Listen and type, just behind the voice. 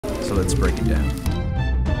So let's break it down.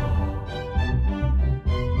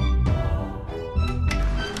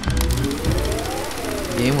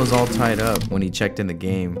 The game was all tied up when he checked in the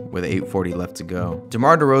game with 8:40 left to go.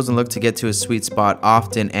 Demar DeRozan looked to get to his sweet spot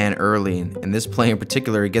often and early. In this play in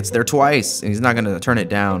particular, he gets there twice, and he's not going to turn it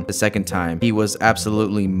down the second time. He was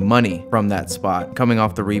absolutely money from that spot. Coming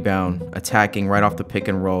off the rebound, attacking right off the pick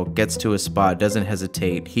and roll, gets to his spot, doesn't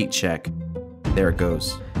hesitate, heat check. There it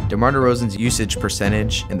goes. Demar DeRozan's usage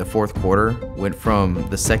percentage in the fourth quarter went from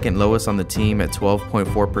the second lowest on the team at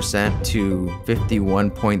 12.4% to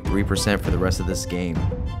 51.3% for the rest of this game,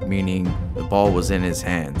 meaning the ball was in his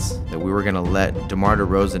hands, that we were going to let Demar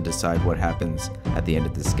DeRozan decide what happens at the end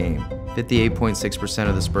of this game. 58.6%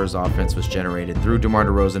 of the Spurs offense was generated through Demar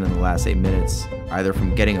DeRozan in the last 8 minutes, either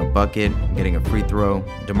from getting a bucket, getting a free throw.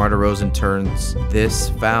 Demar DeRozan turns this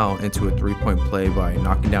foul into a three-point play by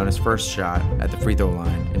knocking down his first shot at the free throw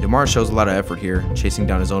line. And DeMar shows a lot of effort here, chasing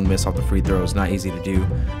down his own miss off the free throw is not easy to do.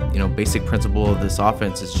 You know, basic principle of this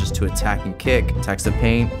offense is just to attack and kick. Attacks the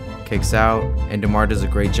paint, kicks out, and DeMar does a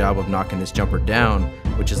great job of knocking this jumper down,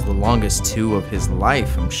 which is the longest two of his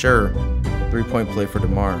life, I'm sure. Three-point play for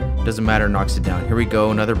DeMar. Doesn't matter, knocks it down. Here we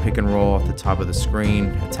go, another pick and roll off the top of the screen.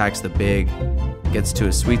 Attacks the big, gets to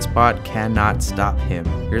his sweet spot, cannot stop him.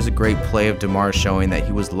 Here's a great play of DeMar showing that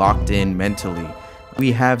he was locked in mentally.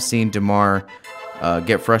 We have seen DeMar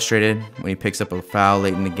get frustrated when he picks up a foul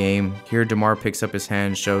late in the game. Here DeMar picks up his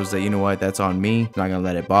hand, shows that, you know what, that's on me. Not gonna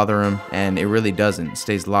let it bother him, and it really doesn't. It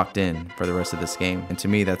stays locked in for the rest of this game. And to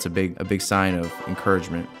me, that's a big sign of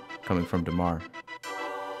encouragement coming from DeMar.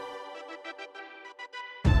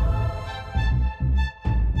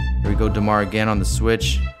 Here we go, DeMar again on the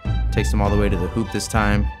switch. Takes him all the way to the hoop this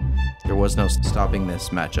time. There was no stopping this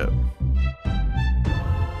matchup.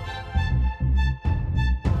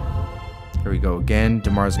 Here we go again.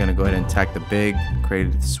 DeMar's gonna go ahead and attack the big,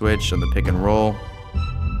 created the switch on the pick and roll.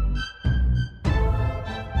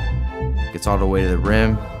 Gets all the way to the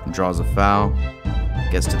rim, draws a foul,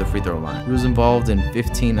 gets to the free throw line. He was involved in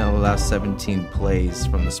 15 out of the last 17 plays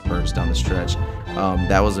from the Spurs down the stretch.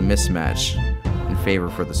 That was a mismatch in favor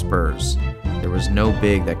for the Spurs. There was no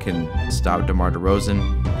big that can stop Demar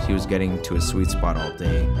DeRozan. He was getting to his sweet spot all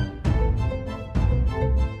day.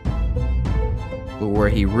 But where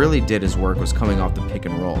he really did his work was coming off the pick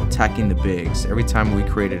and roll, attacking the bigs. Every time we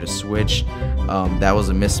created a switch, that was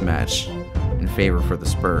a mismatch in favor for the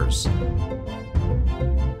Spurs.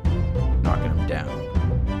 Knocking him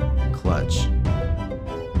down. Clutch.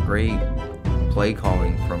 Great play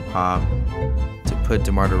calling from Pop to put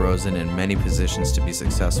Demar DeRozan in many positions to be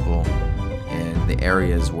successful in the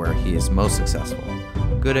areas where he is most successful.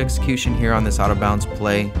 Good execution here on this out of bounds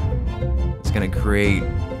play. It's going to create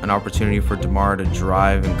an opportunity for DeMar to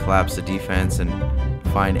drive and collapse the defense and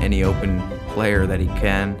find any open player that he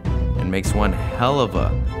can, and makes one hell of a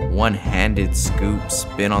one-handed scoop,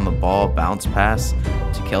 spin on the ball, bounce pass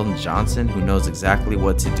to Keldon Johnson, who knows exactly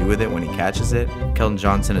what to do with it when he catches it. Keldon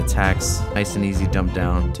Johnson attacks, nice and easy dump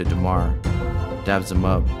down to DeMar, dabs him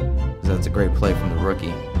up. That's a great play from the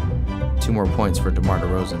rookie. 2 more points for Demar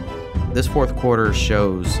DeRozan. This fourth quarter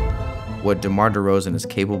shows what Demar DeRozan is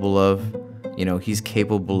capable of. You know, he's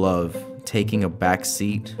capable of taking a back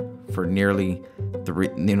seat for nearly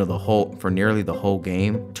the whole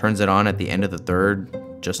game. Turns it on at the end of the third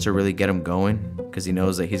just to really get him going, because he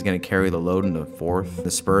knows that he's going to carry the load in the fourth.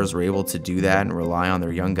 The Spurs were able to do that and rely on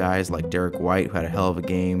their young guys like Derek White, who had a hell of a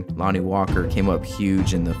game. Lonnie Walker came up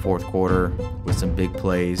huge in the fourth quarter with some big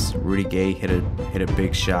plays. Rudy Gay hit a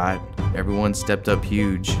big shot. Everyone stepped up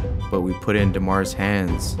huge, but we put it in DeMar's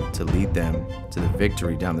hands to lead them to the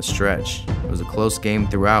victory down the stretch. It was a close game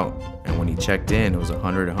throughout, and when he checked in, it was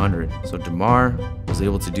 100-100. So DeMar was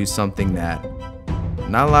able to do something that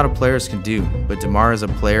not a lot of players can do, but DeMar is a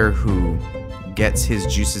player who gets his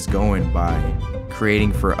juices going by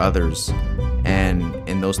creating for others. And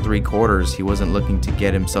in those 3 quarters, he wasn't looking to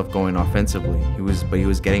get himself going offensively. He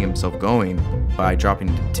was getting himself going by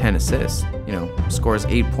dropping 10 assists. You know, scores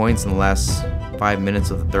 8 points in the last 5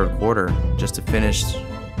 minutes of the third quarter just to finish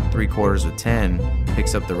 3 quarters with 10,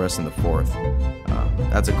 picks up the rest in the fourth.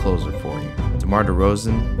 That's a closer for you. Demar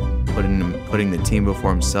DeRozan putting the team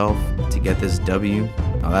before himself to get this W.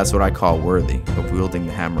 Now that's what I call worthy of wielding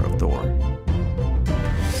the hammer of Thor.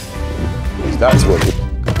 That's what.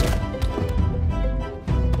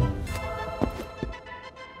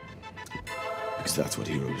 Because that's what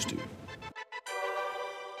heroes do.